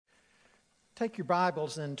Take your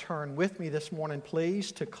Bibles and turn with me this morning,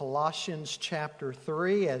 please, to Colossians chapter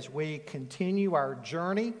 3 as we continue our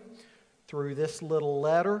journey through this little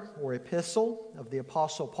letter or epistle of the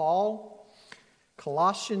Apostle Paul.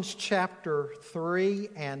 Colossians chapter 3,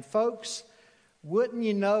 and folks, wouldn't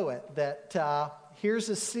you know it that here's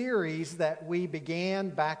a series that we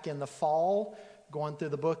began back in the fall, going through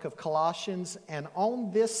the book of Colossians, and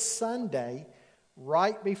on this Sunday,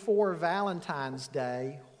 right before Valentine's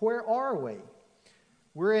Day, where are we?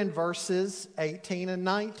 We're in verses 18 and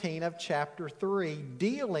 19 of chapter 3,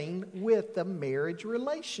 dealing with the marriage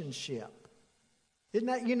relationship. Isn't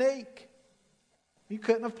that unique? You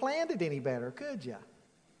couldn't have planned it any better, could you?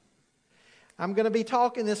 I'm going to be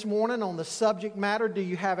talking this morning on the subject matter, do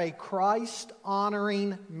you have a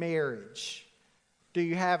Christ-honoring marriage? Do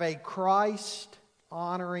you have a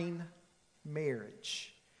Christ-honoring marriage?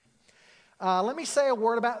 Let me say a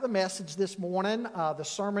word about the message this morning. The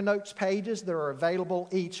sermon notes pages that are available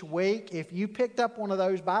each week. If you picked up one of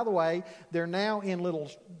those, by the way, they're now in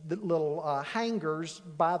little hangers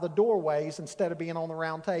by the doorways instead of being on the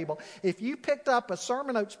round table. If you picked up a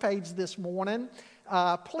sermon notes page this morning,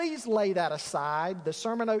 please lay that aside. The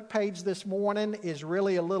sermon note page this morning is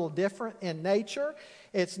really a little different in nature.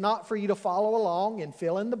 It's not for you to follow along and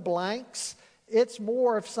fill in the blanks. It's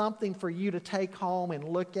more of something for you to take home and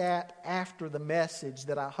look at after the message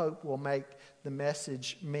that I hope will make the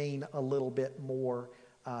message mean a little bit more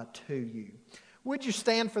to you. Would you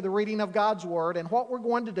stand for the reading of God's Word? And what we're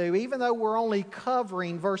going to do, even though we're only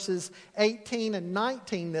covering verses 18 and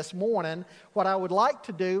 19 this morning, what I would like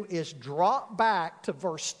to do is drop back to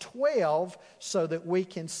verse 12 so that we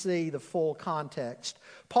can see the full context.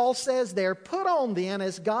 Paul says there, "Put on then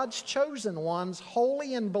as God's chosen ones,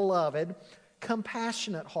 holy and beloved,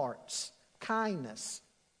 compassionate hearts, kindness,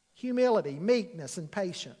 humility, meekness, and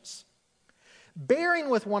patience,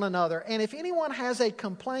 bearing with one another, and if anyone has a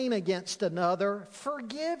complaint against another,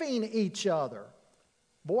 forgiving each other."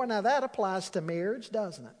 Boy, now that applies to marriage,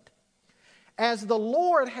 doesn't it? "As the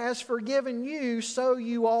Lord has forgiven you, so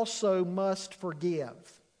you also must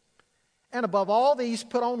forgive. And above all these,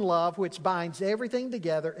 put on love, which binds everything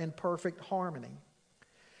together in perfect harmony.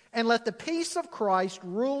 And let the peace of Christ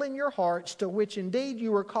rule in your hearts, to which indeed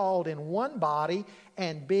you were called in one body,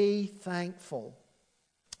 and be thankful.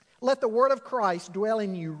 Let the word of Christ dwell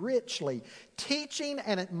in you richly, teaching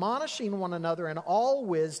and admonishing one another in all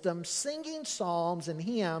wisdom, singing psalms and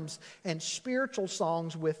hymns and spiritual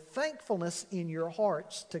songs with thankfulness in your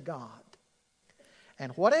hearts to God.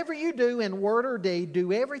 And whatever you do in word or deed,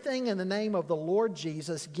 do everything in the name of the Lord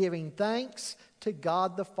Jesus, giving thanks to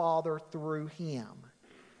God the Father through Him.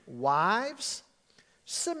 Wives,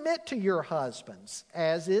 submit to your husbands,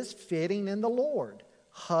 as is fitting in the Lord.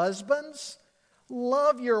 Husbands,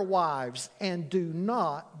 love your wives, and do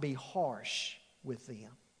not be harsh with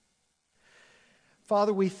them."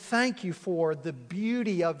 Father, we thank you for the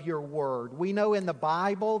beauty of your word. We know in the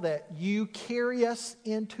Bible that you carry us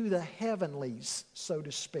into the heavenlies, so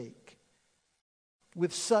to speak,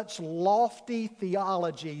 with such lofty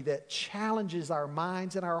theology that challenges our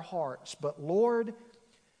minds and our hearts. But Lord,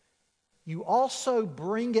 you also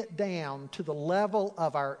bring it down to the level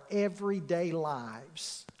of our everyday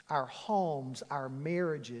lives, our homes, our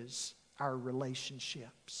marriages, our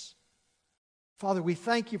relationships. Father, we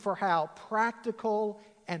thank you for how practical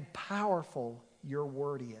and powerful your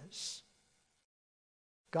word is.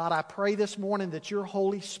 God, I pray this morning that your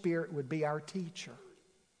Holy Spirit would be our teacher.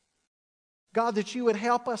 God, that you would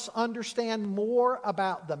help us understand more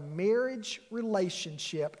about the marriage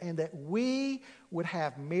relationship, and that we would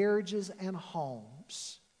have marriages and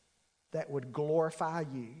homes that would glorify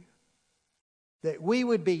you. That we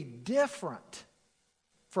would be different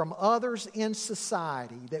from others in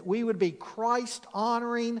society. That we would be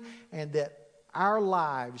Christ-honoring, and that our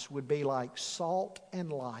lives would be like salt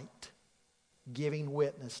and light, giving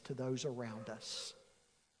witness to those around us.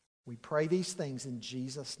 We pray these things in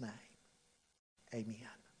Jesus' name. Amen.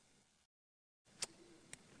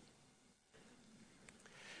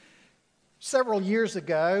 Several years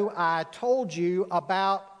ago, I told you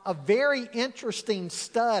about a very interesting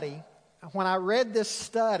study. When I read this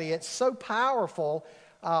study, it's so powerful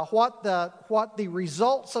what the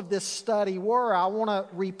results of this study were. I want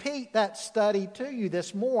to repeat that study to you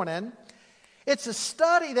this morning. It's a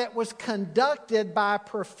study that was conducted by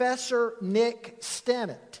Professor Nick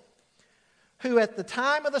Stennett, who at the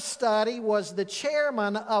time of the study was the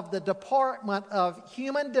chairman of the Department of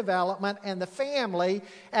Human Development and the Family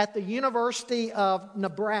at the University of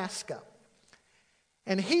Nebraska.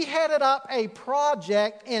 And he headed up a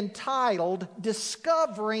project entitled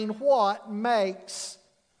Discovering What Makes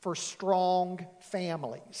for Strong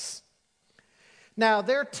Families. Now,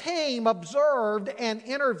 their team observed and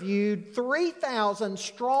interviewed 3,000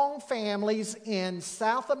 strong families in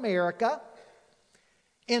South America,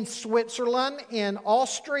 in Switzerland, in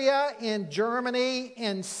Austria, in Germany,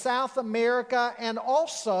 in South America, and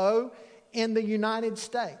also in the United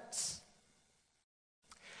States.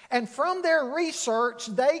 And from their research,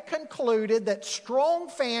 they concluded that strong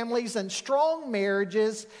families and strong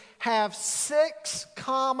marriages have 6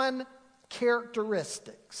 common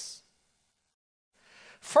characteristics.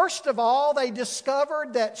 First of all, they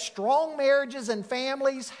discovered that strong marriages and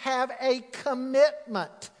families have a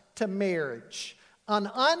commitment to marriage, an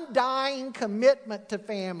undying commitment to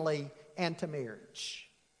family and to marriage.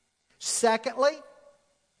 Secondly,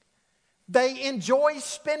 they enjoy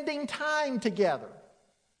spending time together.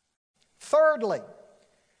 Thirdly,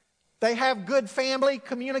 they have good family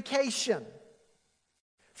communication.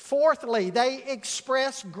 Fourthly, they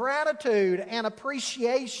express gratitude and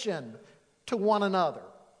appreciation to one another.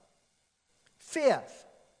 Fifth,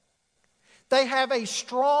 they have a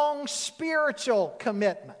strong spiritual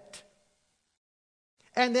commitment.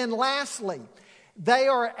 And then lastly, they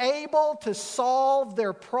are able to solve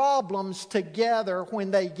their problems together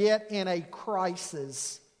when they get in a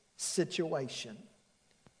crisis situation.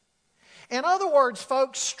 In other words,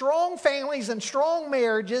 folks, strong families and strong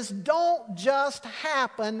marriages don't just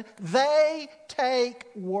happen, they take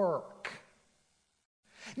work.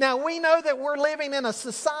 Now, we know that we're living in a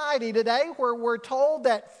society today where we're told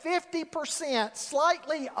that 50%,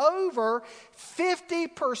 slightly over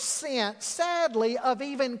 50%, sadly, of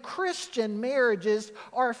even Christian marriages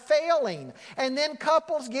are failing. And then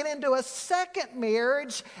couples get into a second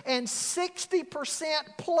marriage, and 60%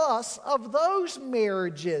 plus of those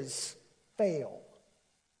marriages fail.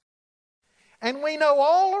 And we know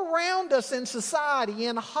all around us in society,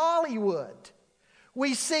 in Hollywood,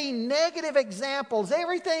 we see negative examples,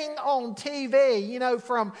 everything on TV,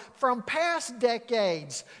 from past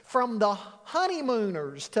decades, from the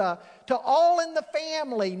honeymooners to All in the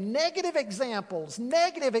Family, negative examples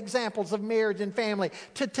of marriage and family,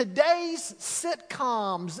 to today's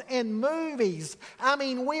sitcoms and movies. I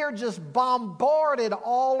mean, we are just bombarded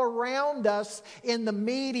all around us in the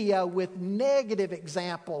media with negative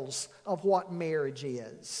examples of what marriage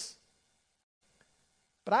is.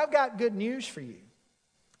 But I've got good news for you.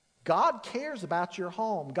 God cares about your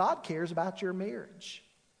home. God cares about your marriage.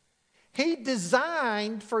 He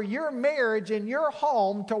designed for your marriage and your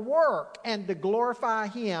home to work and to glorify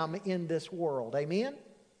Him in this world. Amen?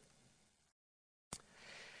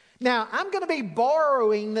 Now, I'm going to be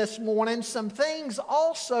borrowing this morning some things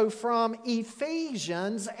also from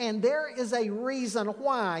Ephesians, and there is a reason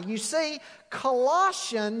why. You see,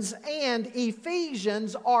 Colossians and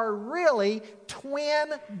Ephesians are really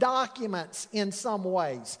twin documents in some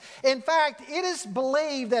ways. In fact, it is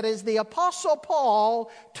believed that as the Apostle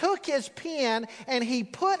Paul took his pen and he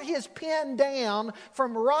put his pen down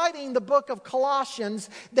from writing the book of Colossians,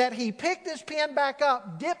 that he picked his pen back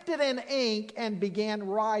up, dipped it in ink, and began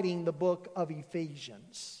writing the book of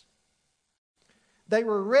Ephesians. They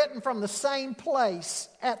were written from the same place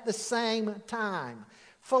at the same time.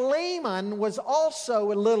 Philemon was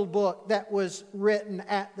also a little book that was written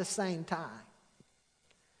at the same time.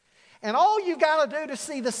 And all you got to do to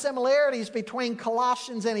see the similarities between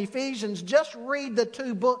Colossians and Ephesians, just read the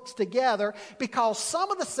two books together, because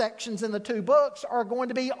some of the sections in the two books are going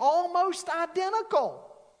to be almost identical.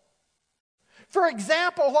 For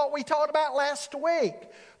example, what we talked about last week,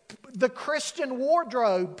 the Christian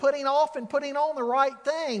wardrobe, putting off and putting on the right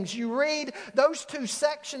things. You read those two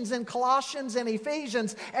sections in Colossians and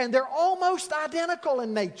Ephesians, and they're almost identical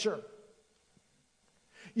in nature.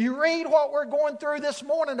 You read what we're going through this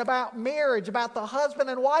morning about marriage, about the husband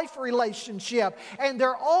and wife relationship, and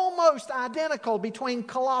they're almost identical between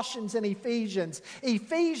Colossians and Ephesians.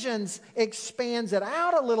 Ephesians expands it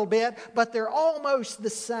out a little bit, but they're almost the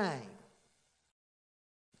same.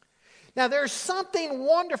 Now, there's something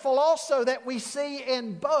wonderful also that we see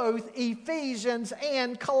in both Ephesians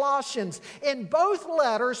and Colossians. In both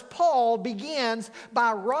letters, Paul begins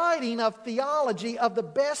by writing of theology of the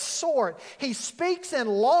best sort. He speaks in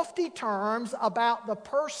lofty terms about the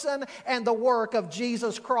person and the work of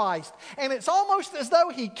Jesus Christ. And it's almost as though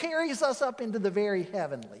he carries us up into the very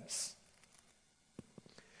heavenlies.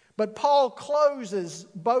 But Paul closes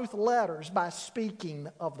both letters by speaking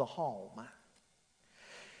of the home.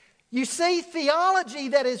 You see, theology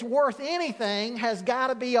that is worth anything has got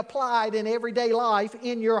to be applied in everyday life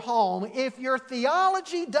in your home. If your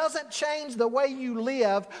theology doesn't change the way you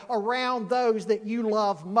live around those that you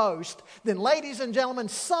love most, then, ladies and gentlemen,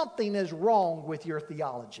 something is wrong with your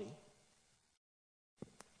theology.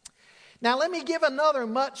 Now, let me give another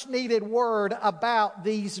much needed word about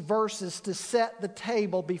these verses to set the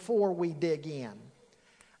table before we dig in.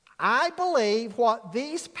 I believe what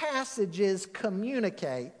these passages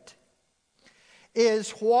communicate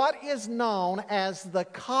is what is known as the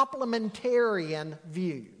complementarian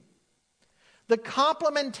view. The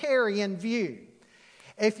complementarian view.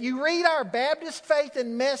 If you read our Baptist Faith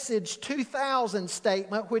and Message 2000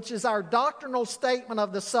 statement, which is our doctrinal statement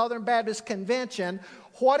of the Southern Baptist Convention,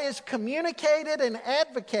 what is communicated and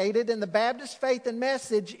advocated in the Baptist Faith and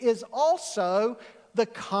Message is also the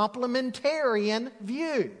complementarian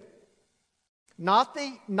view. Not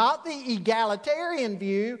the egalitarian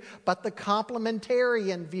view, but the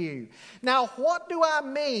complementarian view. Now, what do I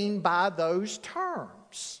mean by those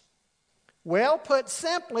terms? Well, put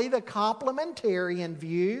simply, the complementarian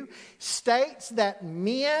view states that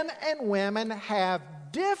men and women have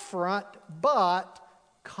different but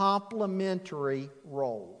complementary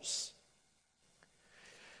roles.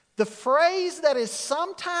 The phrase that is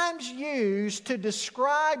sometimes used to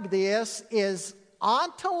describe this is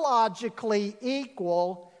ontologically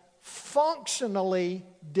equal, functionally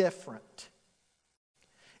different.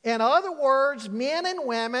 In other words, men and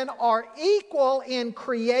women are equal in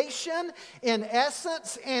creation, in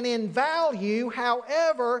essence, and in value.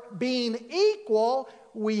 However, being equal,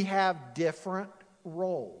 we have different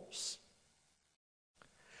roles.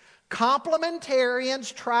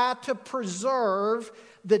 Complementarians try to preserve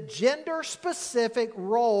the gender-specific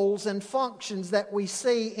roles and functions that we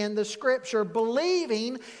see in the Scripture,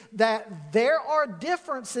 believing that there are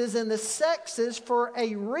differences in the sexes for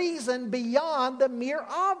a reason beyond the mere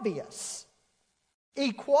obvious.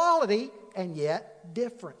 Equality and yet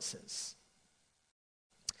differences.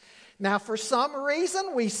 Now, for some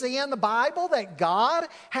reason, we see in the Bible that God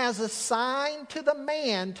has assigned to the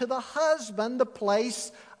man, to the husband, the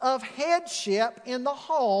place of headship in the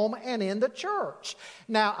home and in the church.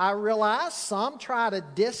 Now, I realize some try to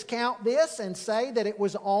discount this and say that it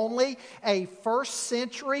was only a first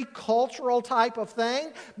century cultural type of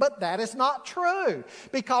thing, but that is not true.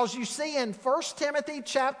 Because you see in 1 Timothy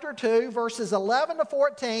chapter 2, verses 11 to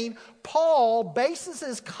 14, Paul bases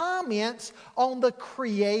his comments on the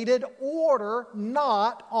created order,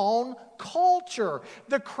 not on culture.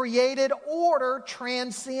 The created order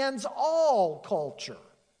transcends all culture.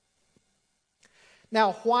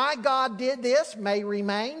 Now, why God did this may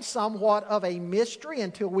remain somewhat of a mystery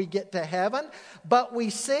until we get to heaven, but we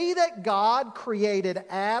see that God created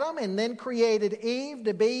Adam and then created Eve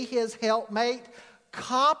to be his helpmate,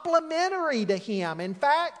 complementary to him. In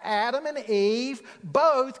fact, Adam and Eve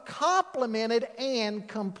both complemented and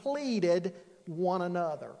completed one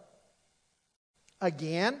another.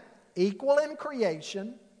 Again, equal in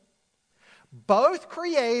creation, both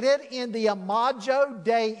created in the imago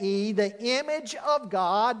Dei, the image of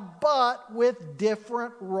God, but with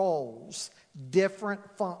different roles, different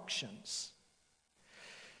functions.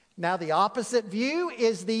 Now, the opposite view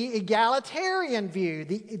is the egalitarian view.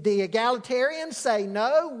 The egalitarians say,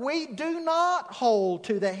 no, we do not hold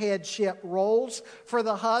to the headship roles for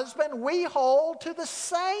the husband. We hold to the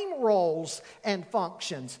same roles and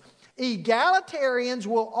functions. Egalitarians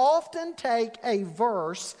will often take a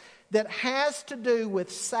verse that has to do with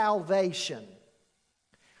salvation.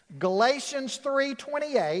 Galatians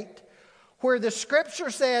 3:28, where the Scripture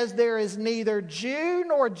says there is neither Jew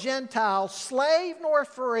nor Gentile, slave nor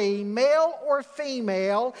free, male or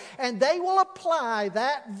female, and they will apply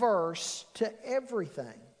that verse to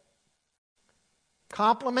everything.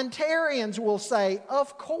 Complementarians will say,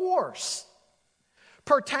 of course,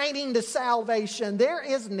 pertaining to salvation, there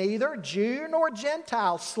is neither Jew nor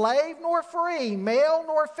Gentile, slave nor free, male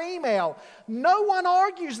nor female. No one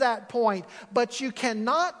argues that point, but you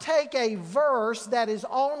cannot take a verse that is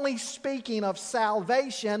only speaking of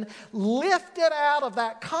salvation, lift it out of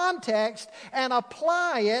that context, and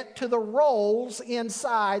apply it to the roles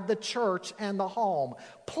inside the church and the home.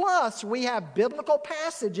 Plus, we have biblical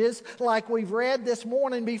passages like we've read this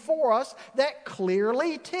morning before us that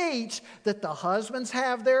clearly teach that the husbands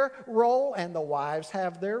have their role and the wives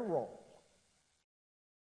have their role.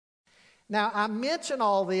 Now, I mention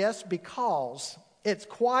all this because it's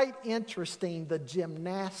quite interesting, the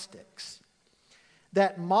gymnastics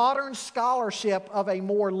that modern scholarship of a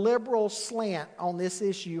more liberal slant on this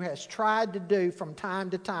issue has tried to do from time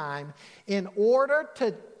to time in order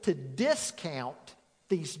to discount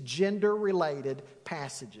these gender-related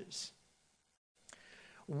passages.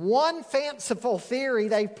 One fanciful theory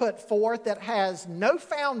they've put forth that has no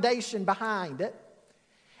foundation behind it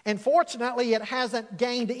and fortunately it hasn't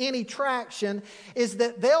gained any traction, is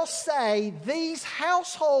that they'll say these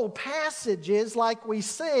household passages like we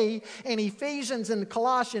see in Ephesians and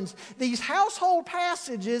Colossians, these household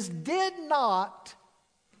passages did not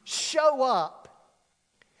show up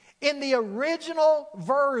in the original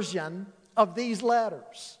version of these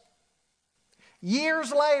letters.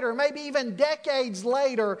 Years later, maybe even decades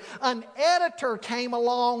later, an editor came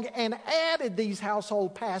along and added these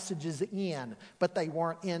household passages in, but they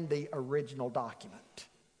weren't in the original document.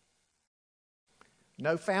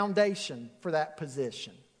 No foundation for that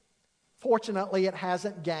position. Fortunately, it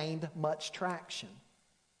hasn't gained much traction.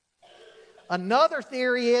 Another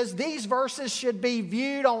theory is these verses should be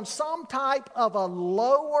viewed on some type of a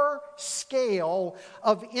lower scale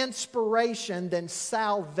of inspiration than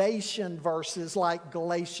salvation verses like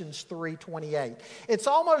Galatians 3:28. It's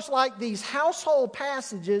almost like these household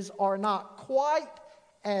passages are not quite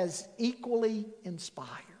as equally inspired.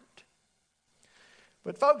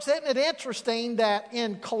 But folks, isn't it interesting that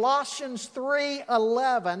in Colossians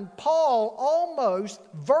 3:11, Paul almost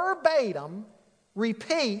verbatim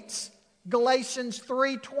repeats Galatians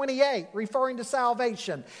 3:28, referring to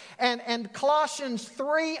salvation. And Colossians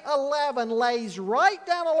 3:11 lays right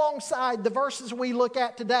down alongside the verses we look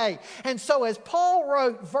at today. And so as Paul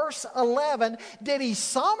wrote verse 11, did he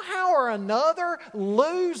somehow or another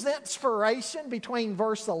lose inspiration between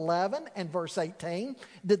verse 11 and verse 18?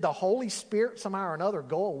 Did the Holy Spirit somehow or another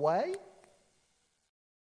go away?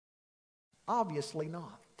 Obviously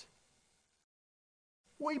not.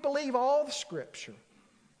 We believe all the Scripture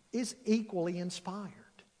is equally inspired.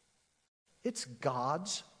 It's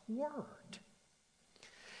God's Word.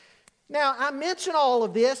 Now, I mention all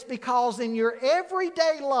of this because in your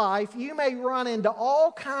everyday life, you may run into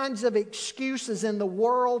all kinds of excuses in the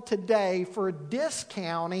world today for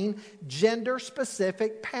discounting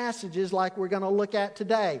gender-specific passages like we're going to look at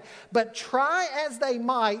today. But try as they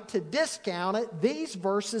might to discount it, these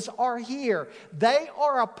verses are here. They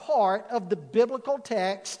are a part of the biblical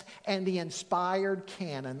text and the inspired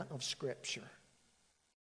canon of Scripture.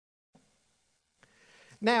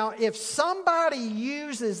 Now, if somebody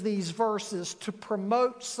uses these verses to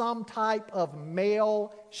promote some type of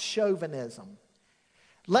male chauvinism,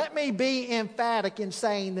 let me be emphatic in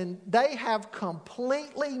saying that they have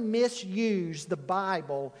completely misused the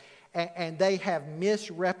Bible and they have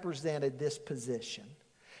misrepresented this position.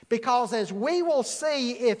 Because as we will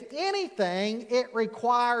see, if anything, it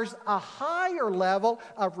requires a higher level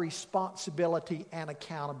of responsibility and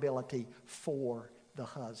accountability for the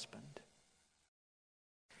husband.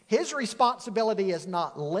 His responsibility is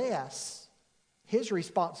not less. His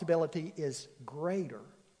responsibility is greater,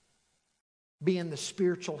 being the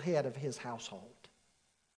spiritual head of his household.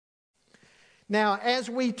 Now, as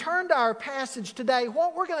we turn to our passage today,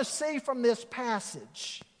 what we're going to see from this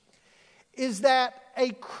passage is that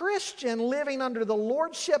a Christian living under the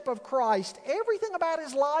lordship of Christ, everything about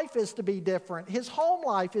his life is to be different. His home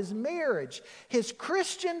life, his marriage, his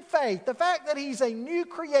Christian faith, the fact that he's a new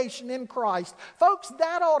creation in Christ. Folks,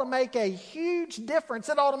 that ought to make a huge difference.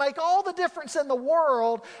 It ought to make all the difference in the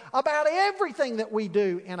world about everything that we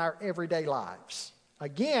do in our everyday lives.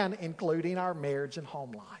 Again, including our marriage and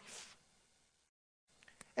home life.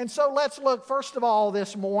 And so let's look first of all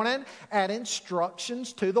this morning at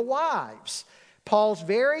instructions to the wives. Paul's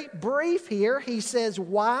very brief here. He says,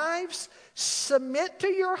 wives, submit to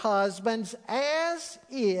your husbands as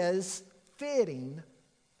is fitting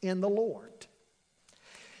in the Lord.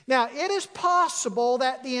 Now, it is possible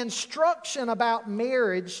that the instruction about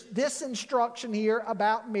marriage, this instruction here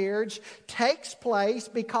about marriage, takes place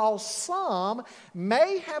because some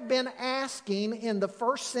may have been asking in the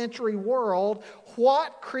first century world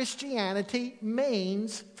what Christianity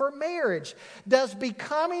means for marriage. Does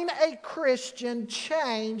becoming a Christian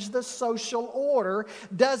change the social order?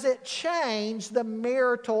 Does it change the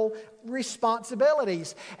marital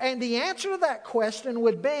responsibilities? And the answer to that question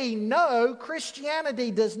would be no,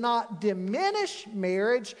 Christianity does not diminish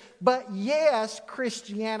marriage, but yes,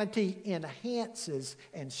 Christianity enhances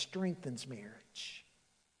and strengthens marriage.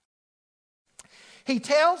 He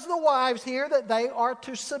tells the wives here that they are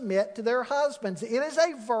to submit to their husbands. It is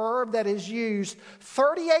a verb that is used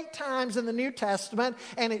 38 times in the New Testament,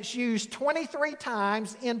 and it's used 23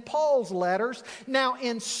 times in Paul's letters. Now,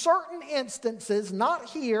 in certain instances, not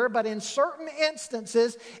here, but in certain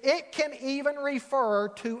instances, it can even refer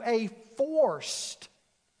to a forced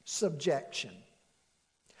subjection,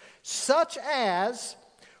 such as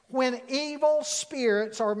when evil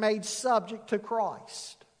spirits are made subject to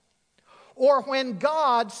Christ, or when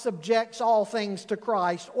God subjects all things to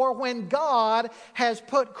Christ, or when God has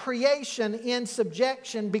put creation in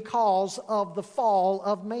subjection because of the fall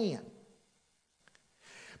of man.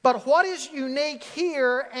 But what is unique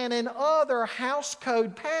here and in other house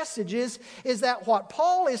code passages is that what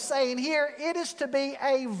Paul is saying here, it is to be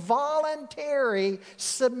a voluntary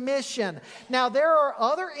submission. Now, there are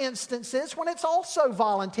other instances when it's also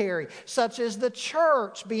voluntary, such as the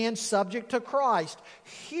church being subject to Christ,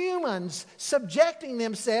 humans subjecting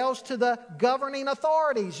themselves to the governing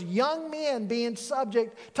authorities, young men being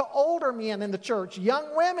subject to older men in the church,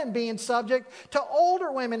 young women being subject to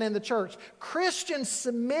older women in the church, Christians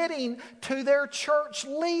submitting to their church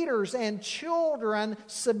leaders, and children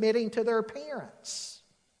submitting to their parents.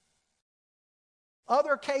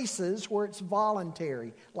 Other cases where it's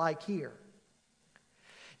voluntary, like here.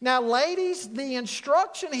 Now, ladies, the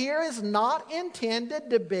instruction here is not intended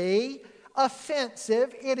to be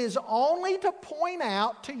offensive. It is only to point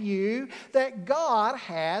out to you that God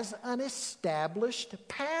has an established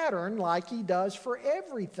pattern like He does for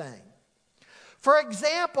everything. For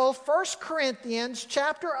example, 1 Corinthians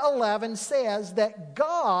chapter 11 says that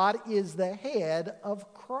God is the head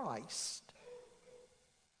of Christ.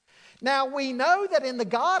 Now, we know that in the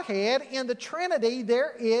Godhead, in the Trinity,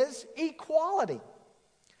 there is equality.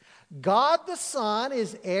 God the Son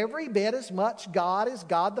is every bit as much God as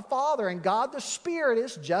God the Father, and God the Spirit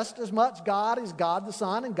is just as much God as God the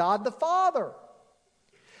Son and God the Father.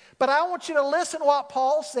 But I want you to listen to what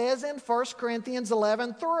Paul says in 1 Corinthians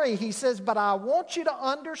 11:3. He says, but I want you to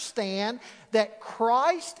understand that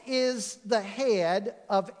Christ is the head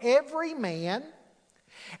of every man,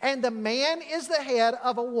 and the man is the head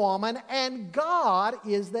of a woman, and God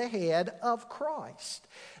is the head of Christ.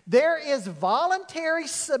 There is voluntary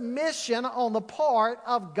submission on the part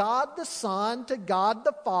of God the Son to God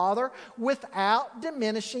the Father without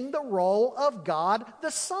diminishing the role of God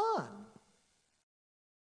the Son.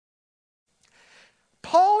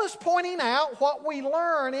 Paul is pointing out what we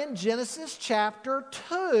learn in Genesis chapter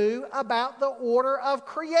 2 about the order of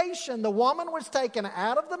creation. The woman was taken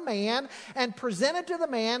out of the man and presented to the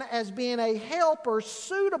man as being a helper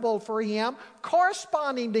suitable for him,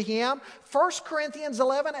 corresponding to him. 1 Corinthians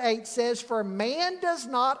 11:8 says, for man does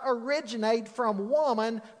not originate from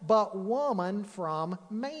woman, but woman from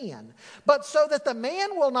man. But so that the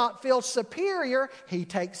man will not feel superior, he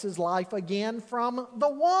takes his life again from the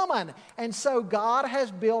woman. And so God has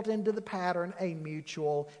built into the pattern a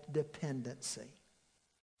mutual dependency.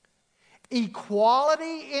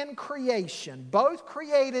 Equality in creation, both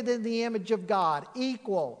created in the image of God,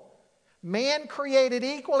 equal. Man created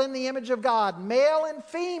equal in the image of God, male and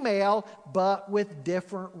female, but with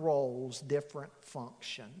different roles, different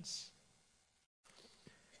functions.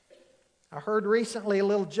 I heard recently a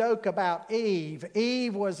little joke about Eve.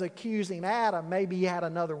 Eve was accusing Adam, maybe he had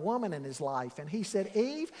another woman in his life. And he said,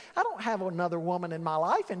 Eve, I don't have another woman in my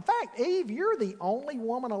life. In fact, Eve, you're the only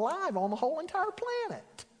woman alive on the whole entire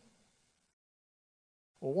planet.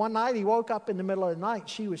 Well, one night he woke up in the middle of the night.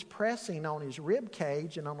 She was pressing on his rib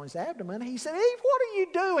cage and on his abdomen. He said, Eve, what are you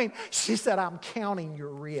doing? She said, I'm counting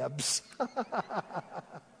your ribs.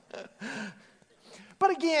 But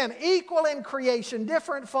again, equal in creation,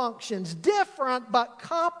 different functions, different but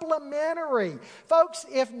complementary. Folks,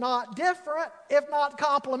 if not different, if not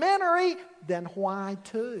complementary, then why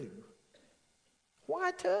two? Why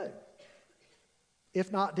two?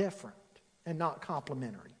 If not different and not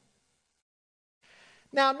complementary.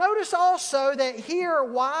 Now, notice also that here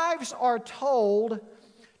wives are told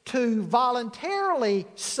to voluntarily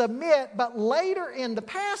submit, but later in the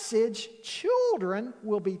passage, children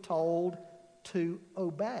will be told to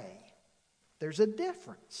obey. There's a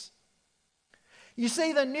difference. You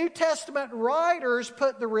see, the New Testament writers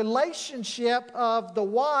put the relationship of the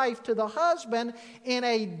wife to the husband in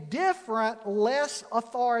a different, less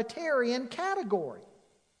authoritarian category.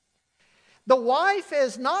 The wife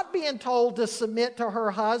is not being told to submit to her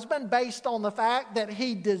husband based on the fact that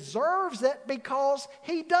he deserves it because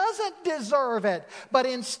he doesn't deserve it, but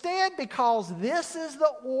instead because this is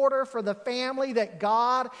the order for the family that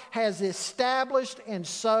God has established. And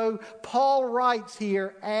so Paul writes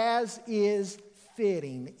here, as is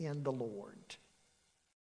fitting in the Lord.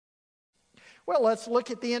 Well, let's look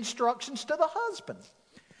at the instructions to the husband.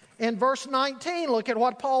 In verse 19, look at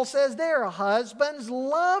what Paul says there. Husbands,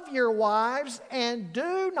 love your wives and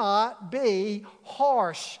do not be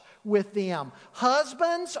harsh with them.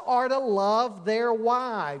 Husbands are to love their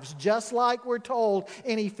wives, just like we're told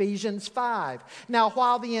in Ephesians 5. Now,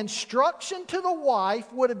 while the instruction to the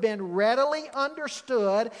wife would have been readily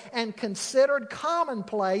understood and considered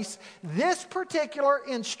commonplace, this particular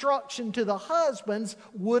instruction to the husbands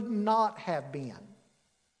would not have been.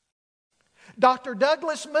 Dr.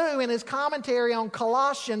 Douglas Moo, in his commentary on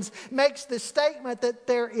Colossians, makes the statement that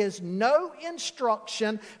there is no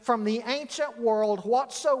instruction from the ancient world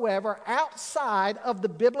whatsoever outside of the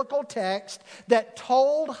biblical text that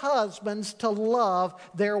told husbands to love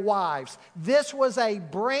their wives. This was a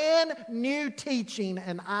brand new teaching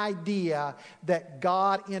and idea that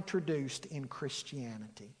God introduced in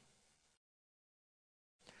Christianity.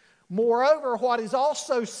 Moreover, what is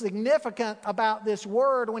also significant about this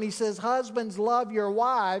word when he says, husbands, love your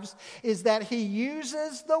wives, is that he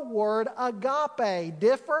uses the word agape,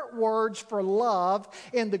 different words for love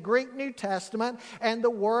in the Greek New Testament, and the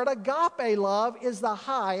word agape love is the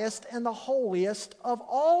highest and the holiest of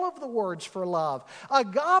all of the words for love.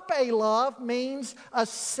 Agape love means a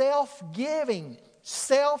self-giving,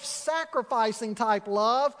 self-sacrificing type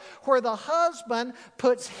love where the husband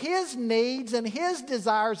puts his needs and his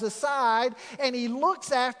desires aside and he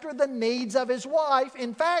looks after the needs of his wife.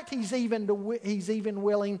 In fact, he's even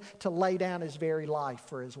willing to lay down his very life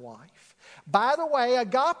for his wife. By the way,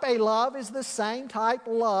 agape love is the same type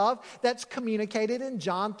of love that's communicated in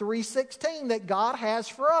John 3:16 that God has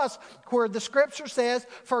for us, where the Scripture says,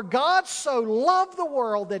 "For God so loved the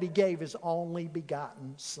world that He gave His only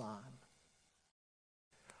begotten Son."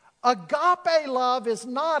 Agape love is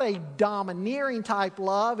not a domineering type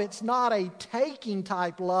love. It's not a taking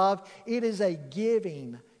type love. It is a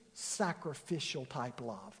giving, sacrificial type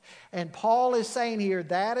love. And Paul is saying here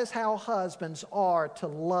that is how husbands are to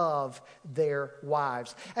love their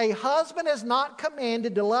wives. A husband is not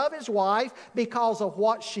commanded to love his wife because of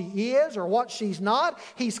what she is or what she's not.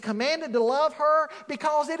 He's commanded to love her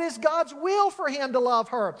because it is God's will for him to love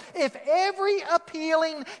her. If every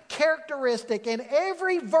appealing characteristic and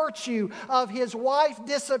every virtue of his wife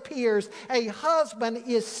disappears, a husband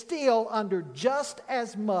is still under just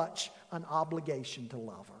as much an obligation to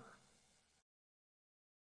love her.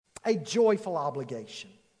 A joyful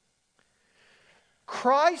obligation.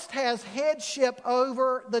 Christ has headship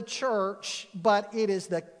over the church, but it is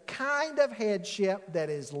the kind of headship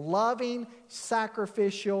that is loving,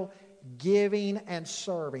 sacrificial, giving, and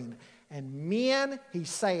serving. And men,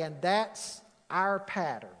 he's saying that's our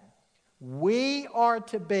pattern. We are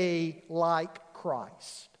to be like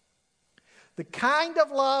Christ. The kind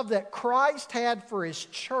of love that Christ had for His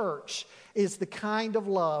church is the kind of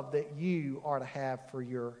love that you are to have for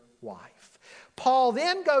your wife. Paul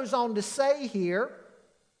then goes on to say here,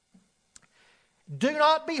 do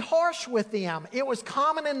not be harsh with them. It was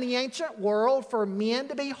common in the ancient world for men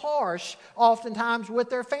to be harsh, oftentimes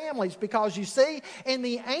with their families, because you see, in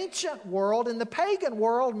the ancient world, in the pagan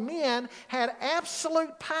world, men had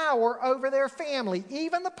absolute power over their family,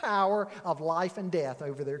 even the power of life and death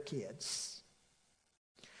over their kids.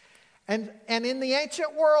 And in the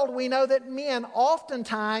ancient world, we know that men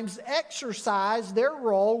oftentimes exercised their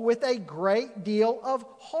role with a great deal of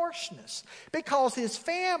harshness because his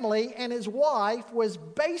family and his wife was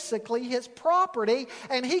basically his property,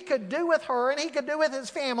 and he could do with her and he could do with his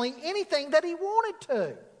family anything that he wanted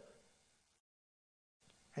to.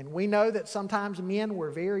 And we know that sometimes men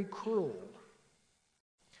were very cruel.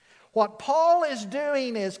 What Paul is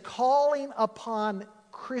doing is calling upon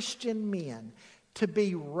Christian men to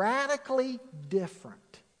be radically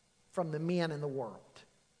different from the men in the world.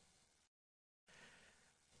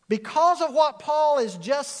 Because of what Paul has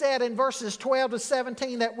just said in verses 12 to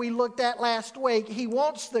 17 that we looked at last week, he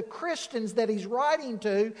wants the Christians that he's writing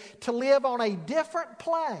to live on a different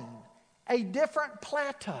plane, a different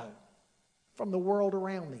plateau from the world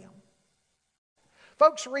around them.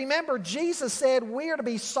 Folks, remember, Jesus said we are to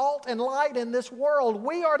be salt and light in this world.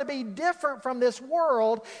 We are to be different from this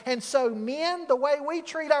world. And so men, the way we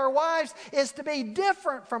treat our wives is to be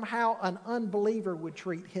different from how an unbeliever would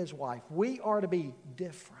treat his wife. We are to be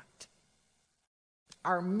different.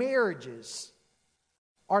 Our marriages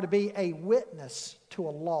are to be a witness to a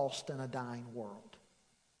lost and a dying world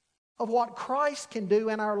of what Christ can do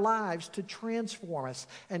in our lives to transform us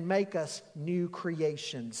and make us new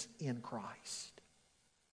creations in Christ.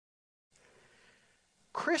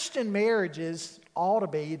 Christian marriages ought to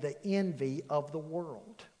be the envy of the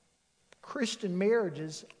world. Christian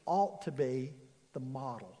marriages ought to be the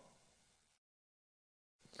model.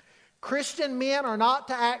 Christian men are not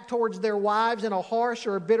to act towards their wives in a harsh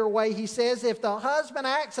or a bitter way. He says if the husband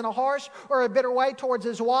acts in a harsh or a bitter way towards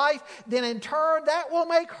his wife, then in turn that will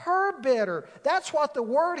make her bitter. That's what the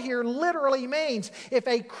word here literally means. If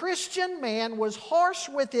a Christian man was harsh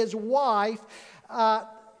with his wife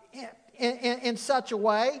in such a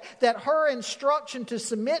way that her instruction to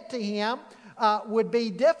submit to him would be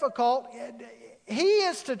difficult, he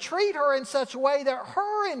is to treat her in such a way that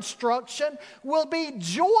her instruction will be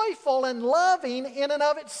joyful and loving in and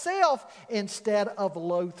of itself instead of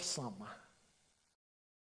loathsome.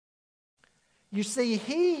 You see,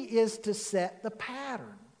 he is to set the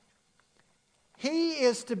pattern. He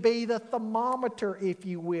is to be the thermometer, if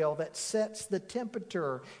you will, that sets the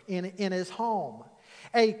temperature in his home.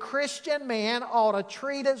 A Christian man ought to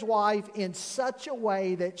treat his wife in such a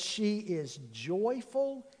way that she is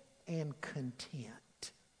joyful and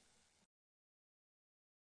content.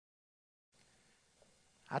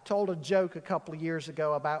 I told a joke a couple of years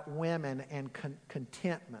ago about women and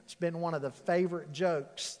contentment. It's been one of the favorite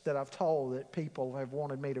jokes that I've told that people have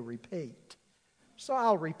wanted me to repeat. So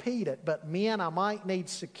I'll repeat it, but men, I might need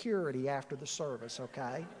security after the service,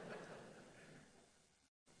 okay?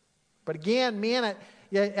 But again, men,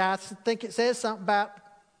 I think it says something about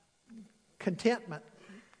contentment,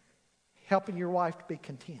 helping your wife to be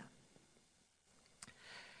content.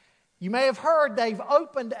 You may have heard they've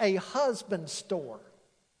opened a husband store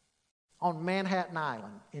on Manhattan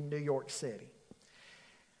Island in New York City.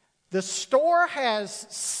 The store has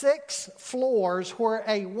 6 floors where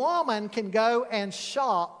a woman can go and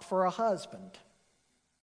shop for a husband.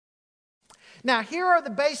 Now, here are the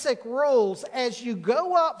basic rules. As you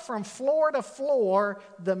go up from floor to floor,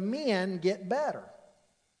 the men get better.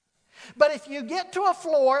 But if you get to a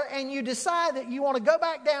floor and you decide that you want to go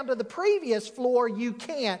back down to the previous floor, you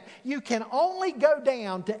can't. You can only go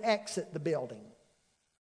down to exit the building.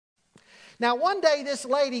 Now, one day this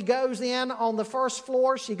lady goes in on the first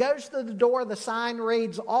floor. She goes to the door. The sign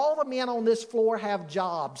reads, all the men on this floor have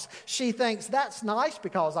jobs. She thinks, that's nice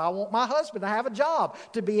because I want my husband to have a job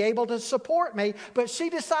to be able to support me. But she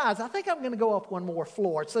decides, I think I'm going to go up one more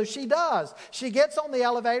floor. So she does. She gets on the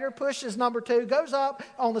elevator, pushes number 2, goes up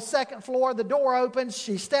on the second floor. The door opens.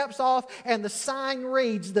 She steps off and the sign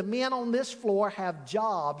reads, the men on this floor have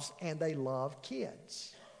jobs and they love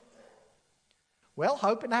kids. Well,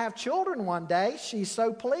 hoping to have children one day, she's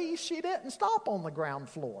so pleased she didn't stop on the ground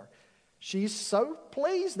floor. She's so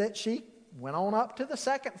pleased that she went on up to the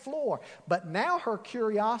second floor. But now her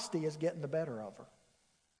curiosity is getting the better of her.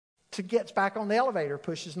 She gets back on the elevator,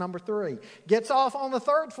 pushes number 3. Gets off on the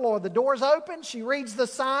third floor. The door's open. She reads the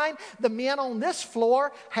sign. The men on this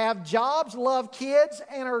floor have jobs, love kids,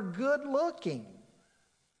 and are good looking.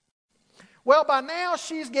 Well, by now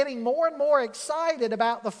she's getting more and more excited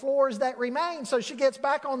about the floors that remain. So she gets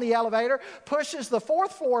back on the elevator, pushes the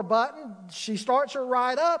 4th floor button. She starts her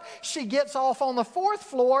ride up. She gets off on the 4th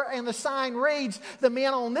floor and the sign reads, the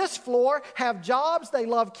men on this floor have jobs, they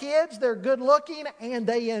love kids, they're good looking, and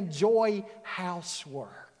they enjoy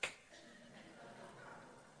housework.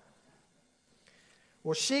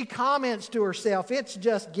 Well, she comments to herself, it's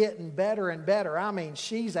just getting better and better. I mean,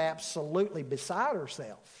 she's absolutely beside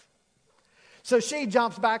herself. So she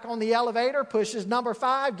jumps back on the elevator, pushes number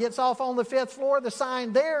 5, gets off on the 5th floor. The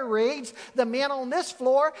sign there reads, the men on this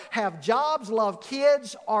floor have jobs, love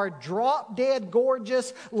kids, are drop dead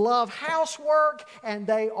gorgeous, love housework, and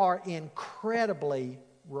they are incredibly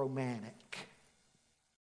romantic.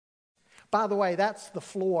 By the way, that's the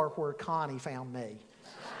floor where Connie found me.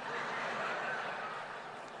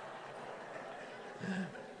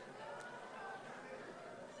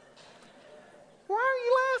 Why are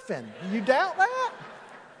you laughing? You doubt that?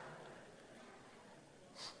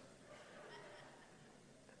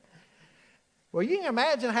 Well, you can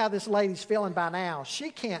imagine how this lady's feeling by now. She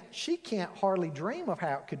can't hardly dream of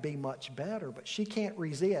how it could be much better, but she can't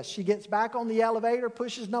resist. She gets back on the elevator,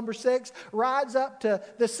 pushes number 6, rides up to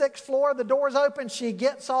the 6th floor. The door's open. She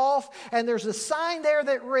gets off, and there's a sign there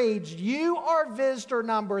that reads, you are visitor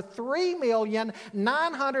number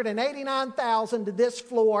 3,989,000 to this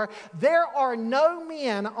floor. There are no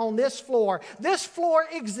men on this floor. This floor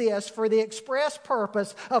exists for the express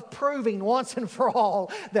purpose of proving once and for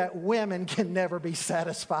all that women can never be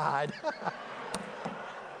satisfied.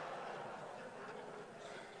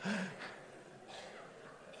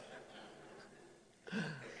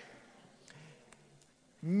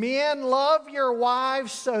 Men, love your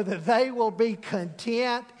wives so that they will be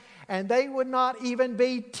content and they would not even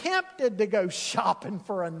be tempted to go shopping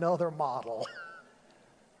for another model.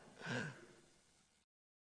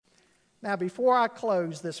 Now, before I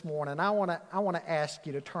close this morning, I want to ask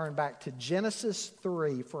you to turn back to Genesis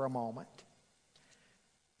 3 for a moment.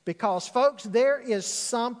 Because, folks, there is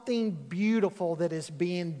something beautiful that is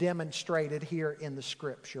being demonstrated here in the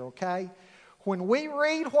Scripture, okay? When we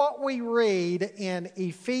read what we read in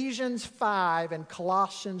Ephesians 5 and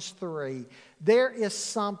Colossians 3, there is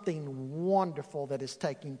something wonderful that is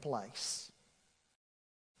taking place.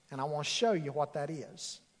 And I want to show you what that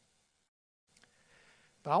is.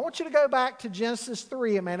 But I want you to go back to Genesis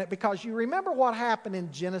 3 a minute, because you remember what happened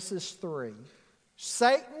in Genesis 3.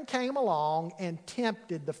 Satan came along and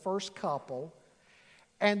tempted the first couple,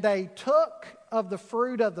 and they took of the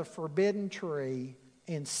fruit of the forbidden tree,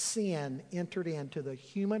 and sin entered into the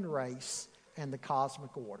human race and the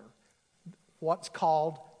cosmic order. What's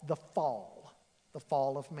called the fall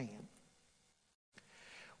of man.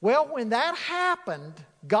 Well, when that happened,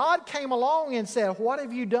 God came along and said, "What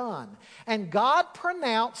have you done?" And God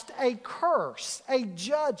pronounced a curse, a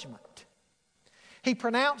judgment. He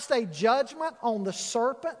pronounced a judgment on the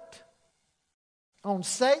serpent, on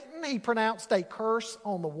Satan. He pronounced a curse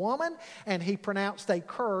on the woman, and he pronounced a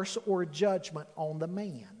curse or judgment on the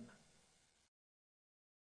man.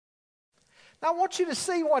 Now I want you to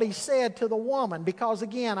see what he said to the woman, because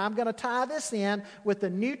again, I'm going to tie this in with the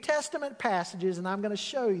New Testament passages, and I'm going to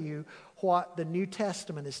show you what the New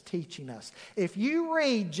Testament is teaching us. If you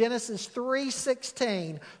read Genesis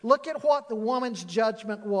 3:16, look at what the woman's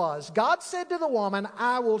judgment was. God said to the woman,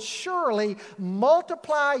 "I will surely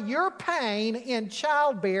multiply your pain in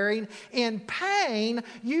childbearing. In pain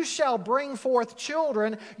you shall bring forth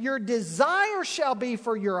children. Your desire shall be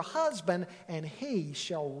for your husband, and he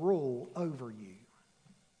shall rule over you."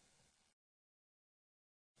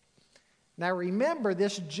 Now remember,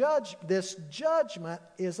 this judgment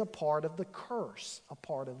is a part of the curse, a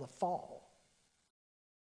part of the fall.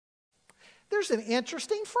 There's an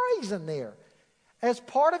interesting phrase in there. As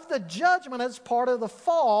part of the judgment, as part of the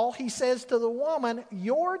fall, he says to the woman,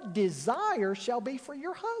 "Your desire shall be for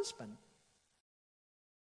your husband."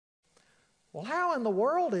 Well, how in the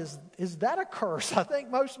world is that a curse? I think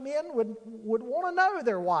most men would want to know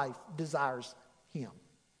their wife desires him.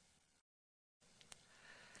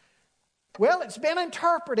 Well, it's been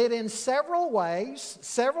interpreted in several ways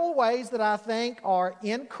that I think are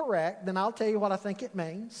incorrect. Then I'll tell you what I think it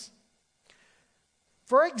means.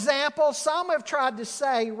 For example, some have tried to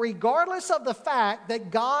say, regardless of the fact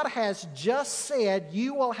that God has just said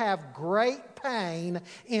you will have great pain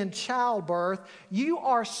in childbirth, you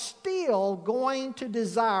are still going to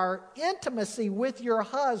desire intimacy with your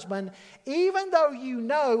husband, even though you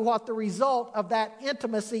know what the result of that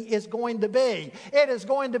intimacy is going to be. It is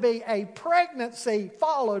going to be a pregnancy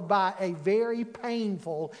followed by a very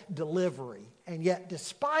painful delivery. And yet,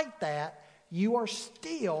 despite that, you are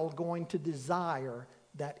still going to desire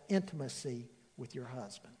that intimacy with your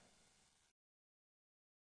husband.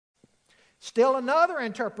 Still another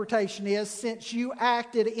interpretation is, since you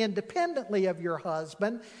acted independently of your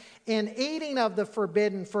husband in eating of the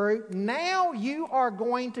forbidden fruit, now you are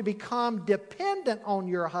going to become dependent on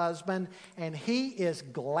your husband, and he is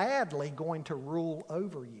gladly going to rule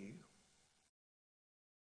over you.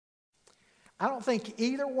 I don't think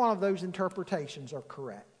either one of those interpretations are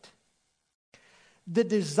correct. The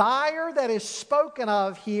desire that is spoken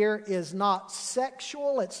of here is not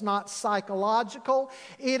sexual, it's not psychological.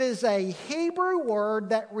 It is a Hebrew word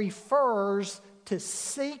that refers to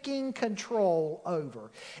seeking control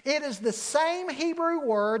over. It is the same Hebrew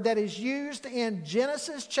word that is used in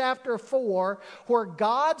Genesis chapter 4, where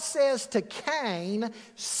God says to Cain,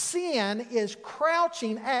 "Sin is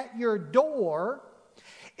crouching at your door.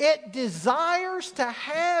 It desires to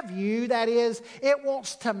have you," that is, it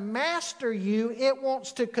wants to master you, it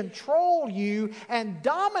wants to control you and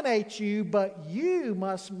dominate you, but you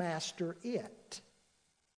must master it.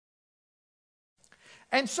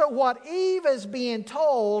 And so what Eve is being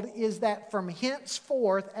told is that from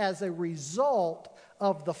henceforth, as a result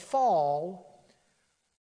of the fall,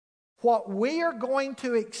 what we are going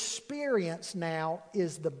to experience now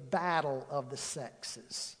is the battle of the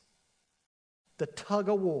sexes. The tug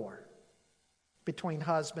of war between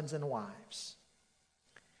husbands and wives.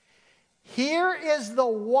 Here is the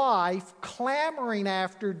wife clamoring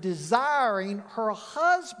after, desiring her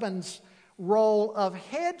husband's role of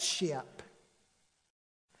headship,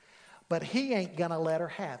 but he ain't going to let her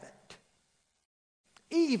have it,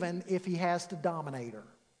 even if he has to dominate her.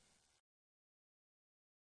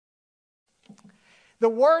 The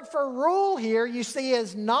word for rule here, you see,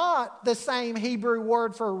 is not the same Hebrew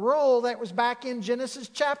word for rule that was back in Genesis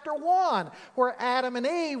chapter 1, where Adam and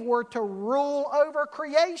Eve were to rule over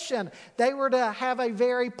creation. They were to have a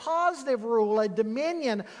very positive rule, a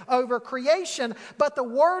dominion over creation. But the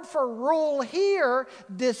word for rule here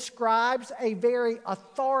describes a very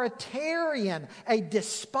authoritarian, a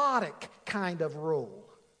despotic kind of rule.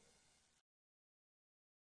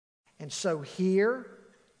 And so here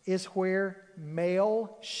is where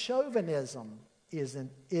male chauvinism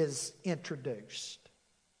is introduced.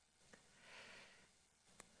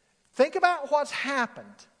 Think about what's happened.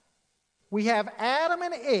 We have Adam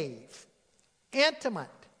and Eve, intimate,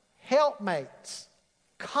 helpmates,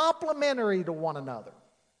 complementary to one another.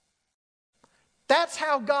 That's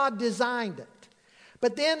how God designed it.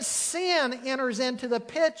 But then sin enters into the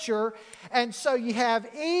picture, and so you have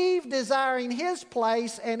Eve desiring his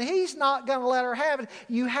place, and he's not going to let her have it.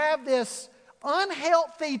 You have this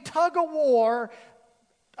unhealthy tug of war,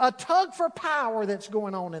 a tug for power that's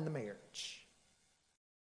going on in the marriage.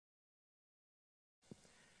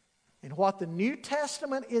 And what the New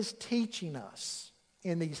Testament is teaching us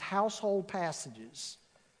in these household passages,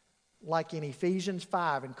 like in Ephesians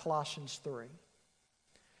 5 and Colossians 3,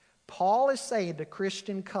 Paul is saying to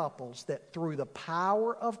Christian couples that through the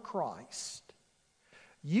power of Christ,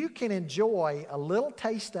 you can enjoy a little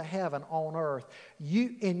taste of heaven on earth.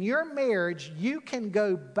 In your marriage, you can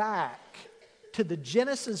go back to the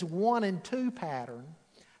Genesis 1 and 2 pattern,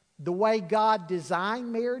 the way God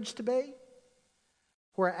designed marriage to be,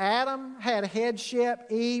 where Adam had headship,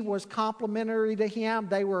 Eve was complementary to him.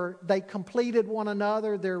 They completed one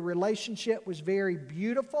another. Their relationship was very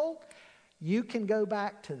beautiful. You can go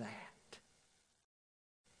back to that.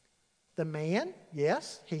 The man,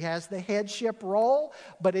 yes, he has the headship role,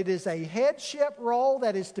 but it is a headship role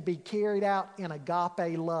that is to be carried out in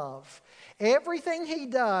agape love. Everything he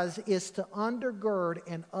does is to undergird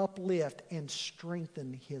and uplift and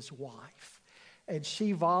strengthen his wife. And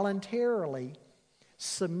she voluntarily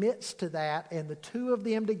submits to that, and the two of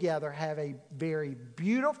them together have a very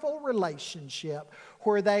beautiful relationship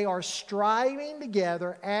where they are striving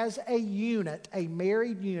together as a unit, a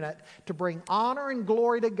married unit, to bring honor and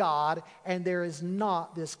glory to God, and there is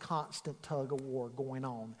not this constant tug of war going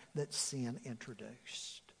on that sin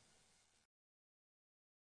introduced.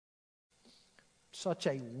 Such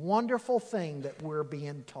a wonderful thing that we're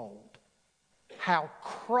being told, how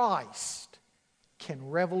Christ can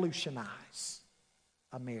revolutionize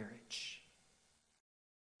a marriage.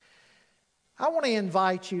 I want to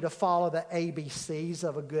invite you to follow the ABCs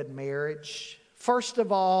of a good marriage. First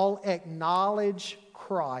of all, acknowledge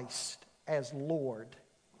Christ as Lord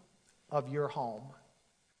of your home.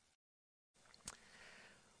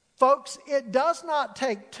 Folks, it does not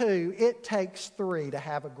take two, it takes three to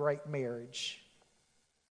have a great marriage.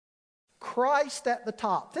 Christ at the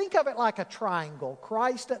top. Think of it like a triangle.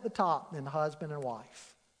 Christ at the top, then husband and wife.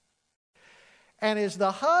 And as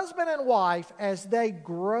the husband and wife, as they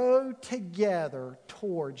grow together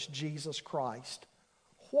towards Jesus Christ,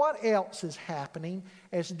 what else is happening?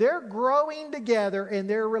 As they're growing together in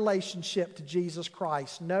their relationship to Jesus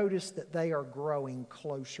Christ, notice that they are growing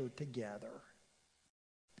closer together.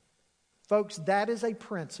 Folks, that is a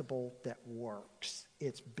principle that works.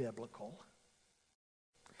 It's biblical.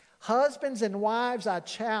 Husbands and wives, I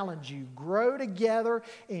challenge you, grow together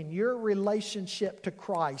in your relationship to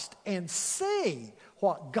Christ and see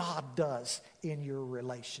what God does in your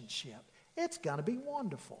relationship. It's going to be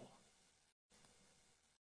wonderful.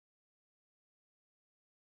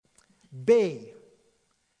 Be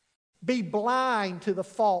blind to the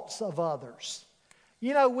faults of others.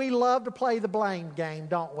 You know, we love to play the blame game,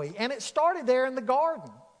 don't we? And it started there in the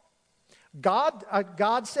garden.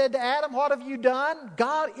 God said to Adam, "What have you done?"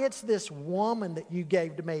 "God, it's this woman that you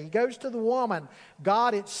gave to me." He goes to the woman.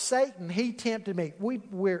 "God, it's Satan. He tempted me."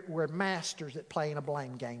 We're masters at playing a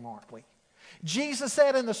blame game, aren't we? Jesus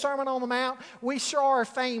said in the Sermon on the Mount, we sure are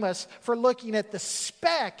famous for looking at the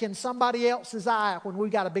speck in somebody else's eye when we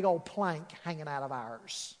got a big old plank hanging out of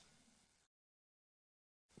ours.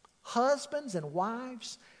 Husbands and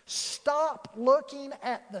wives, stop looking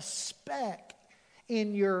at the speck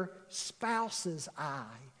in your spouse's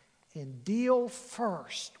eye and deal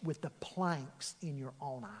first with the planks in your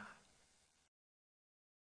own eye.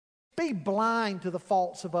 Be blind to the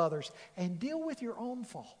faults of others and deal with your own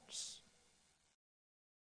faults.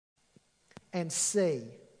 And C,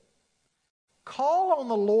 call on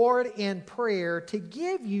the Lord in prayer to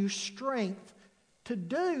give you strength to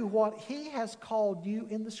do what He has called you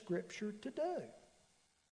in the Scripture to do.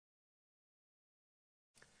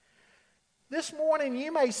 This morning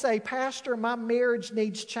you may say, "Pastor, my marriage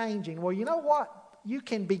needs changing." Well, you know what? you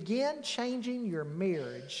can begin changing your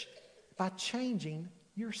marriage by changing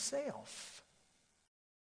yourself.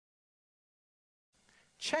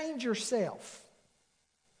 Change yourself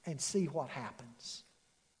and see what happens.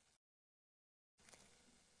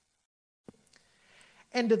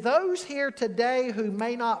 And to those here today who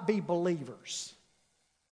may not be believers,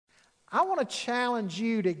 I want to challenge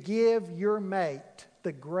you to give your mate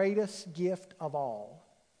the greatest gift of all,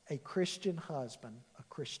 a Christian husband, a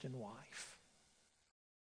Christian wife.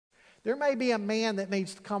 There may be a man that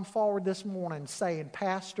needs to come forward this morning saying,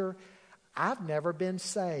 Pastor, I've never been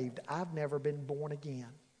saved. I've never been born again.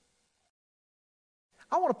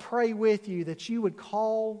 I want to pray with you that you would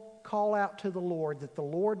call out to the Lord, that the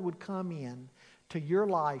Lord would come in to your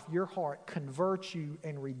life, your heart, convert you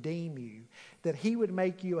and redeem you, that He would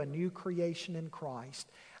make you a new creation in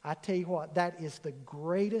Christ. I tell you what, that is the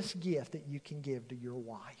greatest gift that you can give to your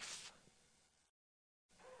wife.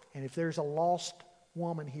 And if there's a lost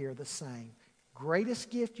woman here, the same. Greatest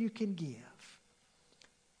gift you can give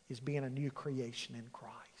is being a new creation in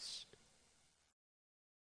Christ.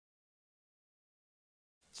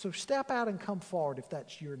 So step out and come forward if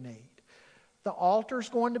that's your need. The altar's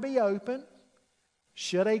going to be open.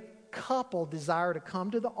 Should a couple desire to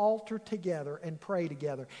come to the altar together and pray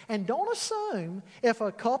together. And don't assume if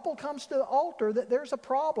a couple comes to the altar that there's a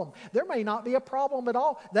problem. There may not be a problem at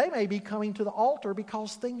all. They may be coming to the altar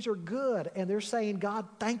because things are good and they're saying, God,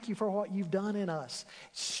 thank you for what you've done in us.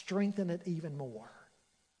 Strengthen it even more.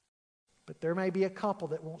 But there may be a couple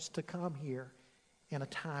that wants to come here in a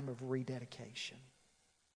time of rededication.